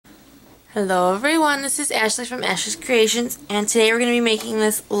Hello everyone, this is Ashley from Ashley's Creations, and today we're going to be making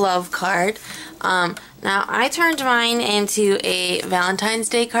this love card. Now I turned mine into a Valentine's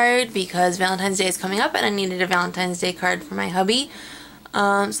Day card because Valentine's Day is coming up and I needed a Valentine's Day card for my hubby,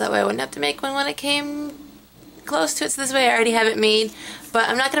 so that way I wouldn't have to make one when it came close to it. So this way I already have it made, but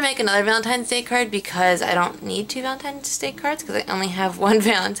I'm not going to make another Valentine's Day card because I don't need two Valentine's Day cards because I only have one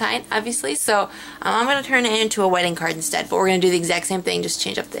Valentine, obviously. So I'm going to turn it into a wedding card instead, but we're going to do the exact same thing, just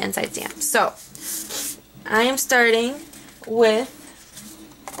change up the inside stamp. So I am starting with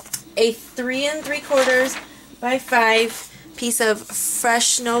a 3 3/4 by 5 piece of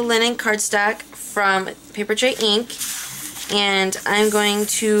fresh no linen cardstock from Papertrey ink, and I'm going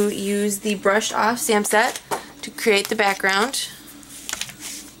to use the brushed off stamp set to create the background.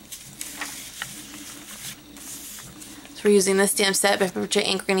 So we're using this stamp set by Papertrey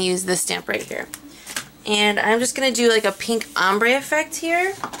ink. We're going to use this stamp right here. And I'm just going to do like a pink ombre effect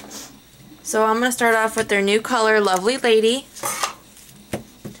here. So I'm going to start off with their new color, Lovely Lady.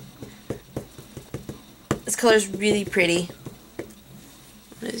 This color is really pretty.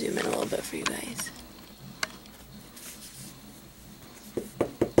 I'm going to zoom in a little bit for you guys.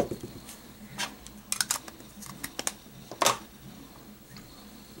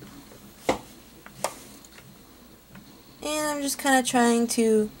 And I'm just kind of trying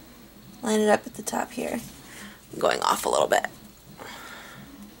to line it up at the top here. I'm going off a little bit.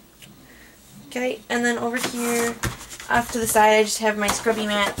 Okay, and then over here, off to the side, I just have my scrubby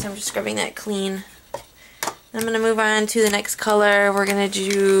mat, so I'm just scrubbing that clean. I'm going to move on to the next color. We're going to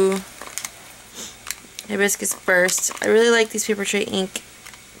do Hibiscus Burst. I really like these Papertrey ink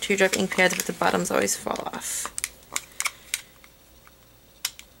teardrop ink pads, but the bottoms always fall off.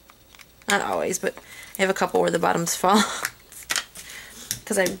 Not always, but I have a couple where the bottoms fall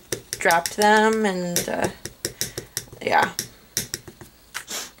because I dropped them, and yeah.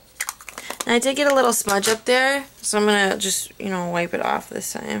 And I did get a little smudge up there, so I'm gonna just, wipe it off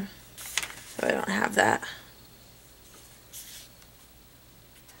this time so I don't have that.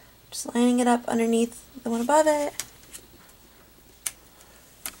 Just lining it up underneath the one above it.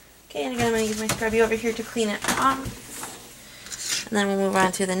 Okay, and again I'm gonna use my scrubby over here to clean it off. And then we'll move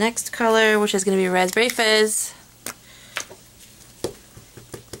on to the next color, which is going to be Raspberry Fizz.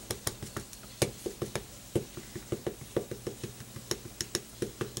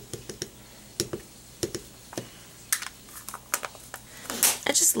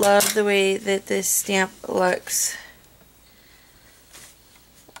 I just love the way that this stamp looks.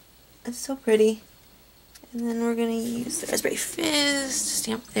 It's so pretty. And then we're going to use the Raspberry Fizz to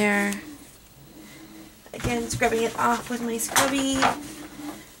stamp there. Again, scrubbing it off with my scrubby.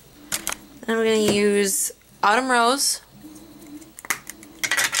 Then we're going to use Autumn Rose.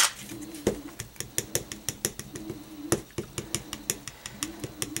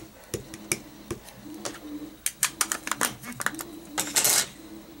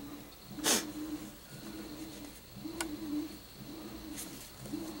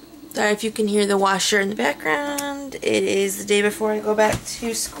 Sorry if you can hear the washer in the background. It is the day before I go back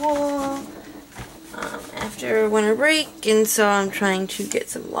to school. After winter break, and so I'm trying to get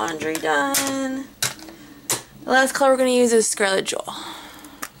some laundry done. The last color we're going to use is Scarlet Jewel.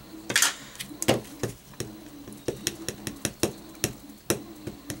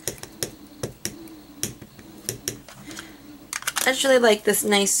 I just really like this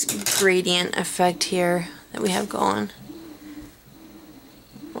nice gradient effect here that we have going.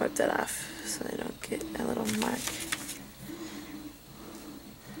 Wipe that off so I don't get a little mark.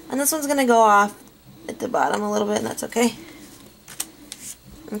 And this one's going to go off at the bottom a little bit, and that's okay.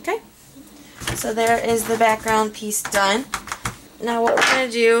 Okay, so there is the background piece done. Now what we're going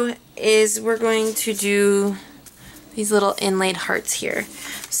to do is we're going to do these little inlaid hearts here.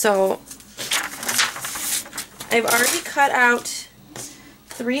 So I've already cut out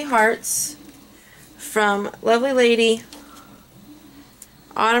 3 hearts from Lovely Lady,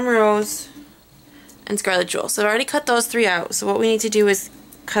 Autumn Rose, and Scarlet Jewel. So I've already cut those 3 out. So what we need to do is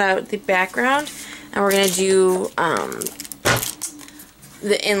cut out the background, and we're going to do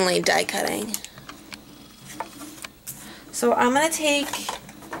the inlaid die cutting. So I'm going to take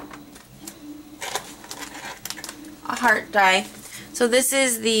a heart die. So this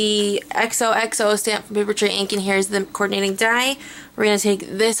is the XOXO stamp from Papertrey ink, and here's the coordinating die. We're going to take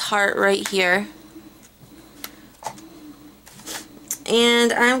this heart right here,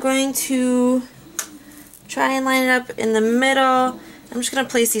 and I'm going to try and line it up in the middle. I'm just going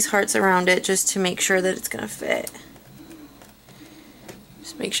to place these hearts around it just to make sure that it's going to fit.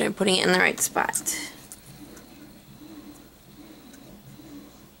 Just make sure I'm putting it in the right spot.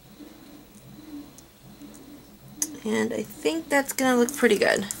 And I think that's going to look pretty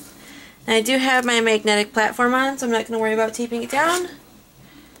good. And I do have my magnetic platform on, so I'm not going to worry about taping it down.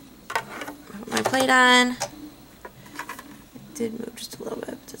 Put my plate on. It did move just a little bit,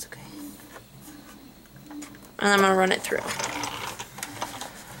 but that's okay. And I'm going to run it through.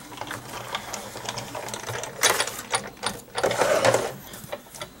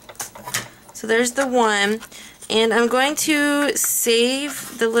 So there's the one. And I'm going to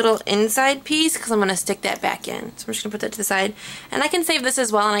save the little inside piece because I'm going to stick that back in. So I'm just going to put that to the side. And I can save this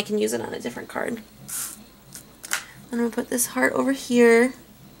as well, and I can use it on a different card. I'm going to put this heart over here.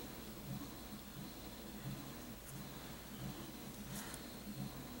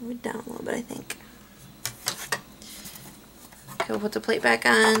 Move it down a little bit, I think. Okay, we'll put the plate back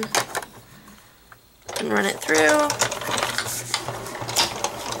on and run it through.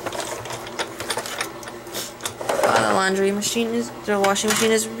 The washing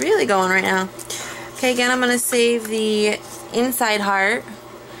machine is really going right now. Okay, again, I'm going to save the inside heart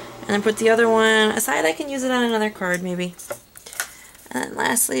and then put the other one aside. I can use it on another card maybe. And then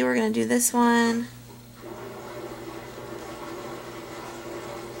lastly, we're going to do this one.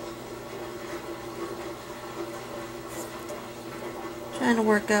 Trying to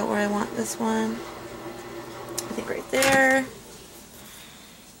work out where I want this one. I think right there.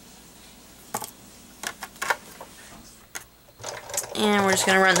 And we're just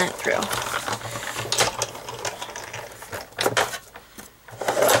going to run that through.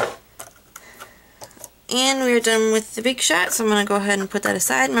 And we're done with the big shot, so I'm going to go ahead and put that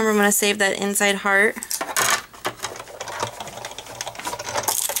aside. Remember, I'm going to save that inside heart.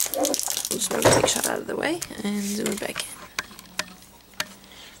 Just move the big shot out of the way and zoom it back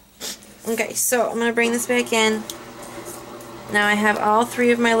in. Okay, so I'm going to bring this back in. Now I have all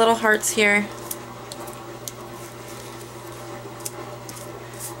three of my little hearts here.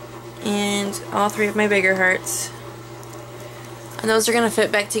 And all three of my bigger hearts. And those are going to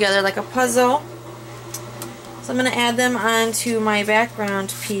fit back together like a puzzle. So I'm going to add them onto my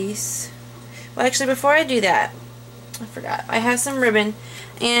background piece. Well, actually, before I do that, I forgot. I have some ribbon,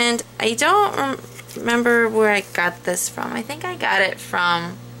 and I don't remember where I got this from. I think I got it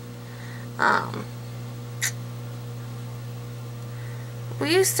from,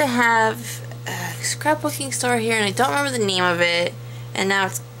 we used to have a scrapbooking store here, and I don't remember the name of it, and now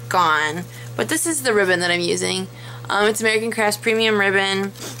it's gone. But this is the ribbon that I'm using. It's American Crafts Premium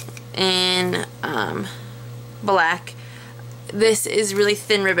Ribbon in black. This is really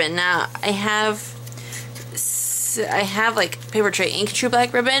thin ribbon. Now I have like Papertrey ink true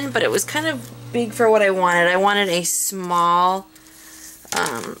black ribbon, but it was kind of big for what I wanted. I wanted a small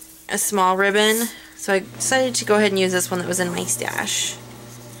ribbon, so I decided to go ahead and use this one that was in my stash. So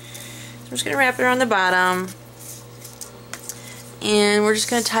I'm just gonna wrap it around the bottom. And we're just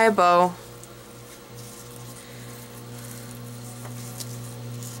going to tie a bow.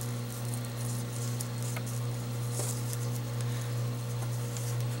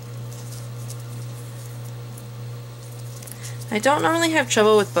 I don't normally have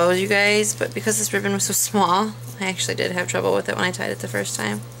trouble with bows, you guys, but because this ribbon was so small, I actually did have trouble with it when I tied it the first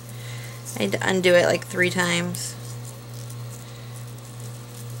time. I had to undo it like 3 times.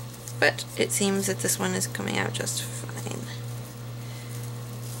 But it seems that this one is coming out just fine.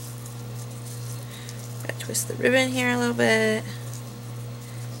 Twist the ribbon here a little bit,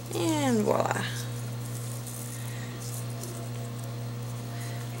 and voila.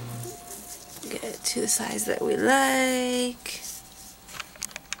 Get it to the size that we like.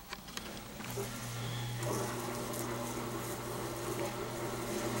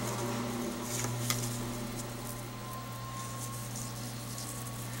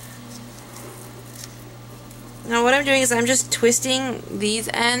 Now what I'm doing is I'm just twisting these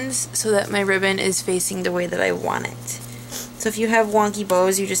ends so that my ribbon is facing the way that I want it. So if you have wonky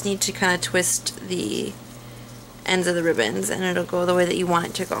bows, you just need to kind of twist the ends of the ribbons and it'll go the way that you want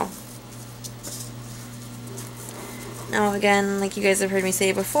it to go. Now again, like you guys have heard me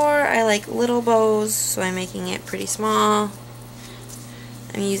say before, I like little bows, so I'm making it pretty small.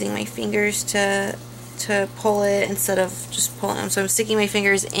 I'm using my fingers to pull it instead of just pulling them. So I'm sticking my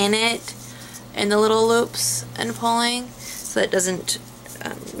fingers in it, in the little loops, and pulling so that it doesn't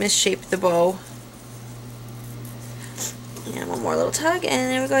misshape the bow. And one more little tug,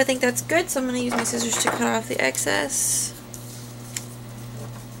 and there we go. I think that's good, so I'm going to use my scissors to cut off the excess.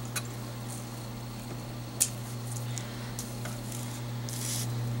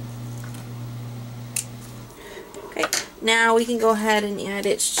 Okay, now we can go ahead and add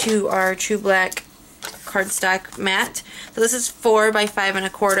it to our True Black cardstock mat. So this is 4 by 5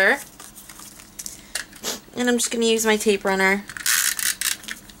 1/4. And I'm just going to use my tape runner.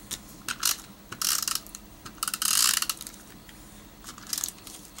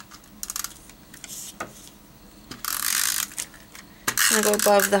 I'm going to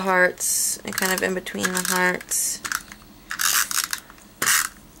go above the hearts and kind of in between the hearts.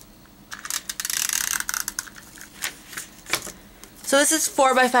 So this is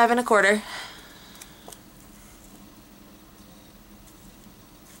 4 by 5 1/4.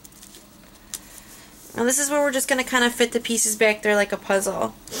 Now this is where we're just going to kind of fit the pieces back there like a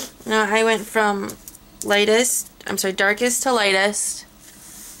puzzle. Now I went from darkest to lightest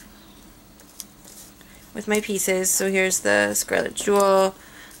with my pieces. So here's the Scarlet Jewel,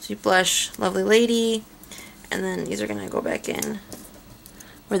 Sweet Blush, Lovely Lady, and then these are going to go back in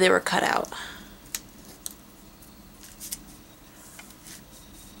where they were cut out.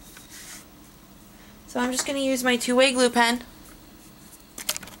 So I'm just going to use my two-way glue pen.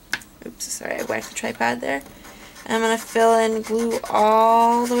 Oops, sorry, I whacked the tripod there. And I'm going to fill in glue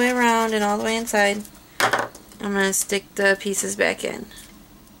all the way around and all the way inside. I'm going to stick the pieces back in.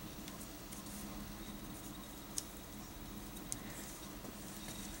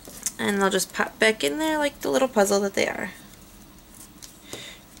 And they'll just pop back in there like the little puzzle that they are.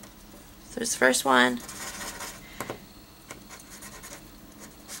 So there's the first one.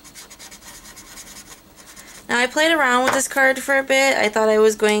 Now I played around with this card for a bit. I thought I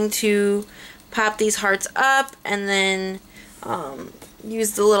was going to pop these hearts up and then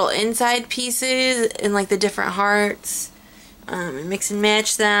use the little inside pieces in like the different hearts and mix and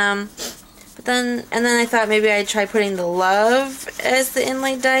match them. But then I thought maybe I'd try putting the love as the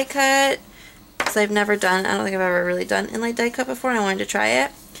inlaid die cut, because I don't think I've ever really done inlaid die cut before and I wanted to try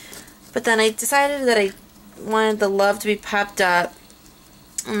it. But then I decided that I wanted the love to be popped up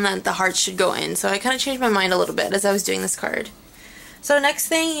and that the hearts should go in. So I kind of changed my mind a little bit as I was doing this card. So next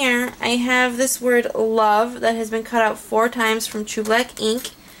thing here, I have this word love that has been cut out 4 times from True Black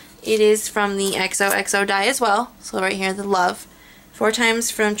ink. It is from the XOXO die as well. So right here, the love. 4 times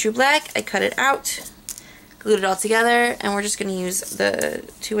from True Black. I cut it out, glued it all together, and we're just going to use the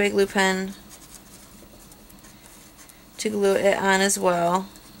two-way glue pen to glue it on as well.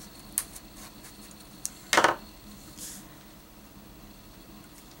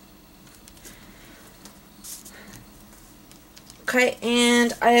 Okay,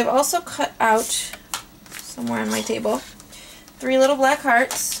 and I have also cut out, somewhere on my table, 3 little black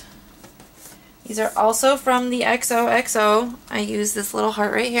hearts. These are also from the XOXO. I use this little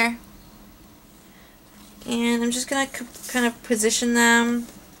heart right here. And I'm just going to kind of position them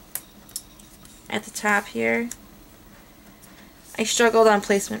at the top here. I struggled on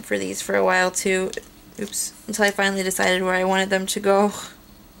placement for these for a while too. Oops, until I finally decided where I wanted them to go.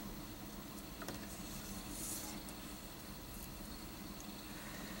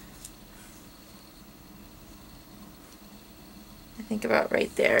 I think about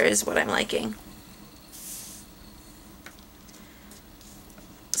right there is what I'm liking.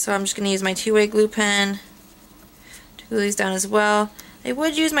 So I'm just going to use my two-way glue pen to glue these down as well. I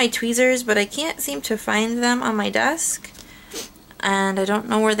would use my tweezers, but I can't seem to find them on my desk. And I don't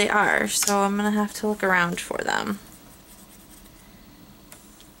know where they are, so I'm going to have to look around for them.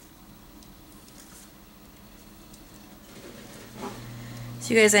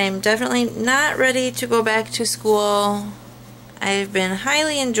 So you guys, I am definitely not ready to go back to school. I've been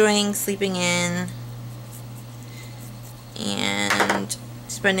highly enjoying sleeping in and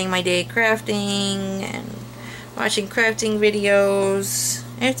spending my day crafting and watching crafting videos.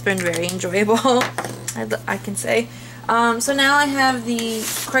 It's been very enjoyable, I can say. So now I have the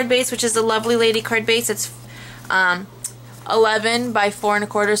card base, which is the Lovely Lady card base. It's 11 by 4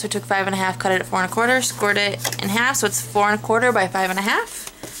 1/4, so I took 5 1/2, cut it at 4 1/4, scored it in half, so it's 4 1/4 by 5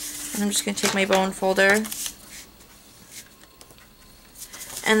 1/2. And I'm just going to take my bone folder,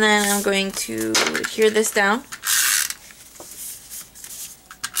 and then I'm going to adhere this down.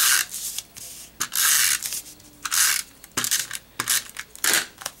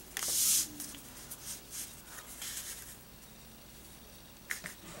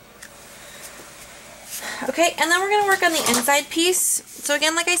 Okay, and then we're going to work on the inside piece. So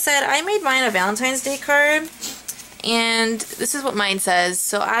again, like I said, I made mine a Valentine's Day card, and this is what mine says.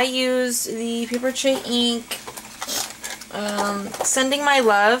 So I used the Papertrey ink Sending My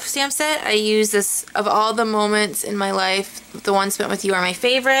Love stamp set. I use this, of all the moments in my life, the ones spent with you are my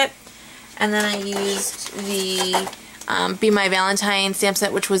favorite. And then I used the Be My Valentine stamp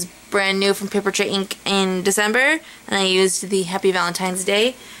set, which was brand new from Papertrey ink in December. And I used the Happy Valentine's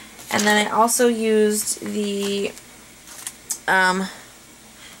Day. And then I also used the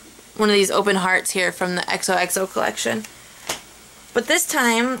one of these open hearts here from the XOXO collection. But this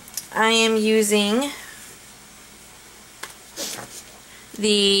time I am using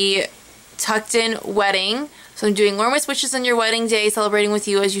the Tucked In Wedding. So I'm doing warmest wishes on your wedding day, celebrating with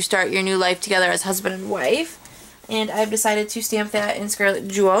you as you start your new life together as husband and wife. And I've decided to stamp that in Scarlet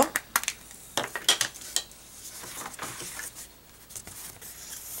Jewel.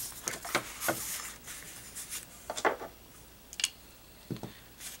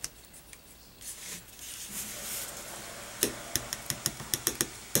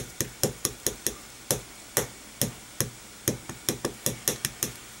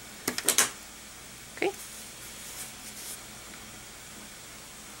 Okay.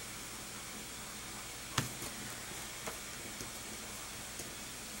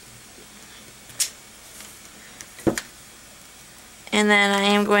 And then I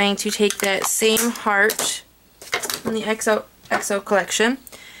am going to take that same heart from the XO collection,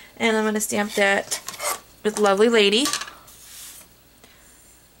 and I'm going to stamp that with Lovely Lady.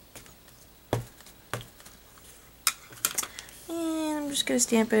 And I'm just going to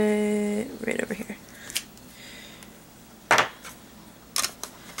stamp it right over here.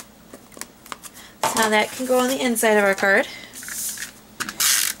 So now that can go on the inside of our card.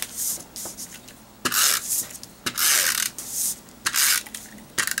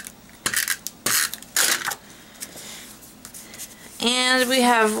 And we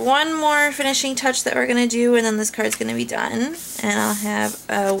have one more finishing touch that we're going to do, and then this card's going to be done. And I'll have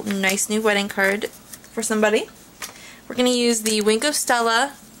a nice new wedding card for somebody. We're going to use the Wink of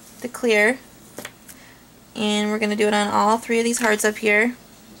Stella, the clear, and we're going to do it on all three of these hearts up here.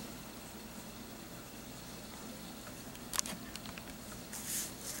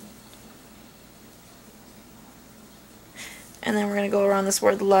 And then we're going to go around this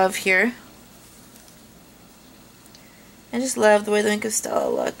word love here. I just love the way the Wink of Stella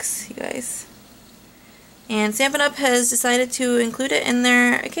looks, you guys. And Stampin' Up! Has decided to include it in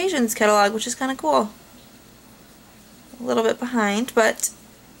their occasions catalog, which is kind of cool. A little bit behind, but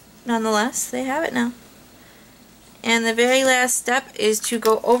nonetheless, they have it now. And the very last step is to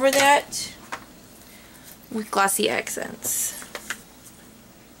go over that with glossy accents.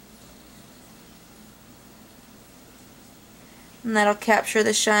 And that'll capture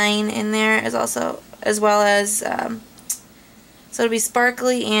the shine in there as well as so it'll be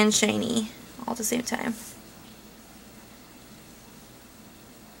sparkly and shiny all at the same time.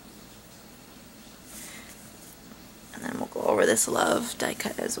 And then we'll go over this love die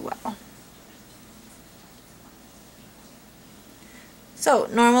cut as well. So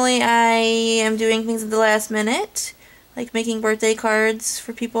normally I am doing things at the last minute, like making birthday cards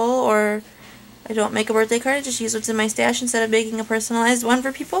for people, or I don't make a birthday card, I just use what's in my stash instead of making a personalized one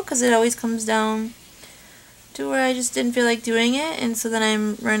for people, because it always comes down to where I just didn't feel like doing it, and so then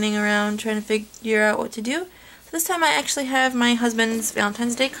I'm running around trying to figure out what to do. So this time I actually have my husband's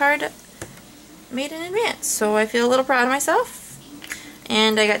Valentine's Day card made in advance, so I feel a little proud of myself.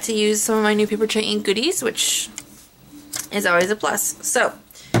 And I got to use some of my new Papertrey ink goodies, which is always a plus. So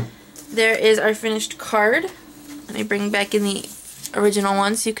there is our finished card. Let me bring back in the original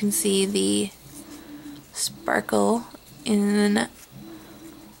one so you can see the sparkle in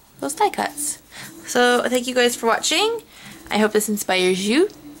those die cuts. So thank you guys for watching. I hope this inspires you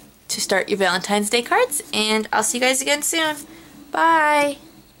to start your Valentine's Day cards, and I'll see you guys again soon. Bye!